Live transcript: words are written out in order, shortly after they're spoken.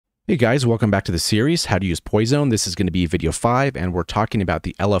Hey guys, welcome back to the series, How to Use PoiZone. This is going to be video 5, and we're talking about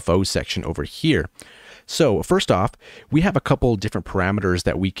the LFO section over here. So first off, we have a couple different parameters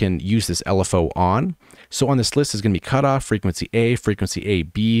that we can use this LFO on. So on this list is going to be cutoff, frequency A,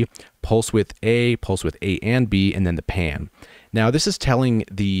 B, pulse width A and B, and then the pan. Now this is telling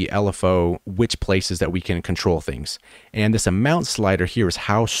the LFO which places that we can control things. And this amount slider here is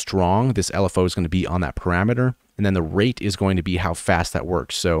how strong this LFO is going to be on that parameter. And then the rate is going to be how fast that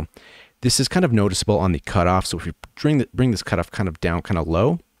works. So this is kind of noticeable on the cutoff. So if we bring this cutoff kind of down, kind of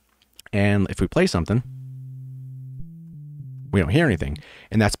low, and if we play something, we don't hear anything.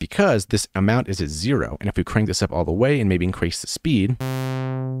 And that's because this amount is at 0. And if we crank this up all the way and maybe increase the speed,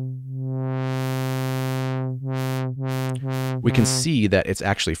 we can see that it's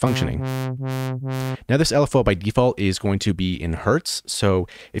actually functioning. Now this LFO by default is going to be in hertz. So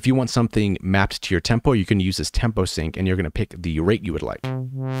if you want something mapped to your tempo, you can use this tempo sync and you're going to pick the rate you would like.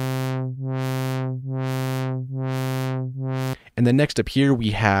 And then next up here,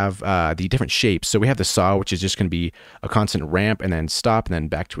 we have the different shapes. So we have the saw, which is just going to be a constant ramp and then stop and then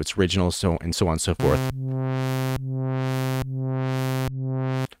back to its original, so on and so forth.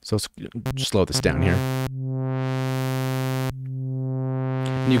 So let's just slow this down here.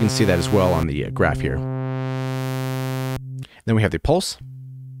 And you can see that as well on the graph here. Then we have the pulse,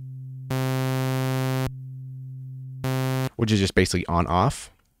 which is just basically on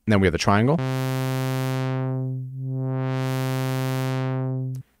off. And then we have the triangle.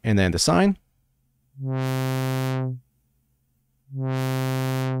 And then the sine,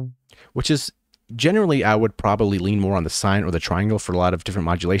 which is generally, I would probably lean more on the sine or the triangle for a lot of different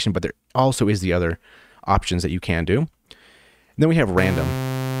modulation, but there also is the other options that you can do. And then we have random.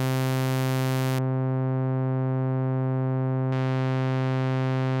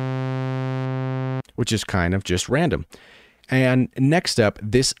 Which is kind of just random. And next up,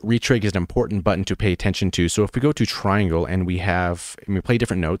 this retrig is an important button to pay attention to. So if we go to triangle and we play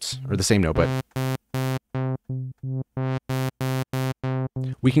different notes, or the same note, but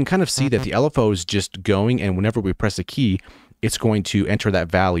we can kind of see that the LFO is just going, and whenever we press a key, it's going to enter that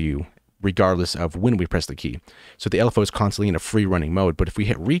value regardless of when we press the key. So the LFO is constantly in a free running mode, but if we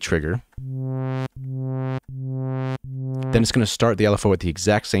hit retrigger, then it's going to start the LFO at the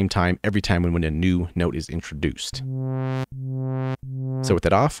exact same time every time when a new note is introduced. So with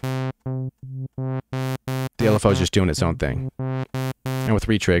it off, the LFO is just doing its own thing. And with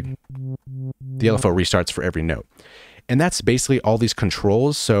retrig, the LFO restarts for every note. And that's basically all these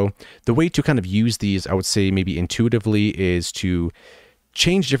controls. So the way to kind of use these, I would say maybe intuitively, is to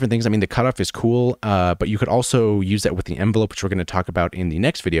change different things. I mean, the cutoff is cool, but you could also use that with the envelope, which we're going to talk about in the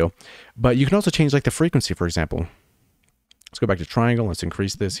next video. But you can also change like the frequency, for example. Let's go back to triangle. Let's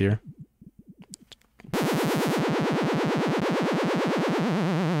increase this here.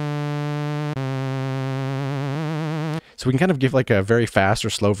 So we can kind of give like a very fast or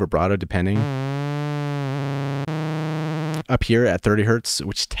slow vibrato depending. Up here at 30 hertz,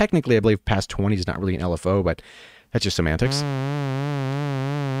 which technically I believe past 20 is not really an LFO, but that's just semantics.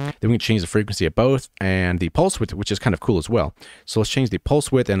 Then we can change the frequency of both and the pulse width, which is kind of cool as well. So let's change the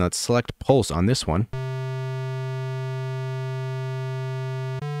pulse width and let's select pulse on this one.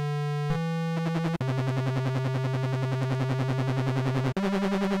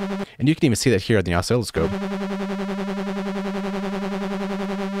 And you can even see that here on the oscilloscope.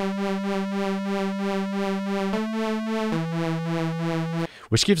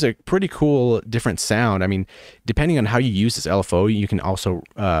 Which gives a pretty cool different sound. I mean, depending on how you use this LFO, you can also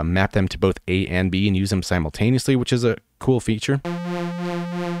map them to both A and B and use them simultaneously, which is a cool feature.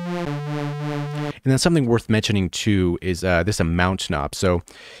 And then something worth mentioning too is this amount knob. So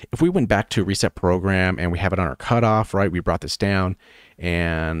if we went back to reset program and we have it on our cutoff, right? We brought this down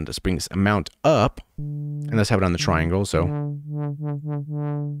and let's bring this amount up and let's have it on the triangle. So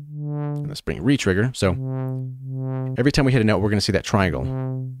let's bring retrigger. So every time we hit a note, we're going to see that triangle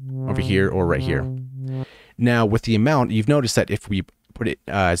over here or right here. Now with the amount, you've noticed that if we put it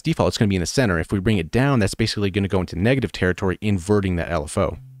as default, it's going to be in the center. If we bring it down, that's basically going to go into negative territory, inverting that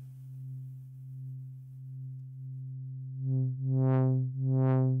LFO.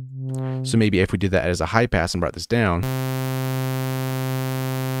 So maybe if we did that as a high pass and brought this down,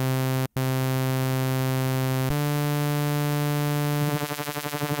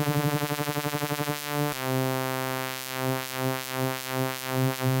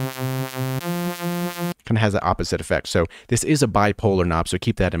 kind of has the opposite effect. So this is a bipolar knob, so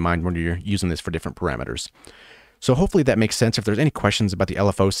keep that in mind when you're using this for different parameters. So hopefully that makes sense. If there's any questions about the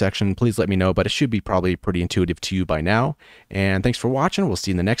LFO section, please let me know, but it should be probably pretty intuitive to you by now. And thanks for watching. We'll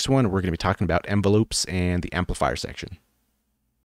see you in the next one. We're going to be talking about envelopes and the amplifier section.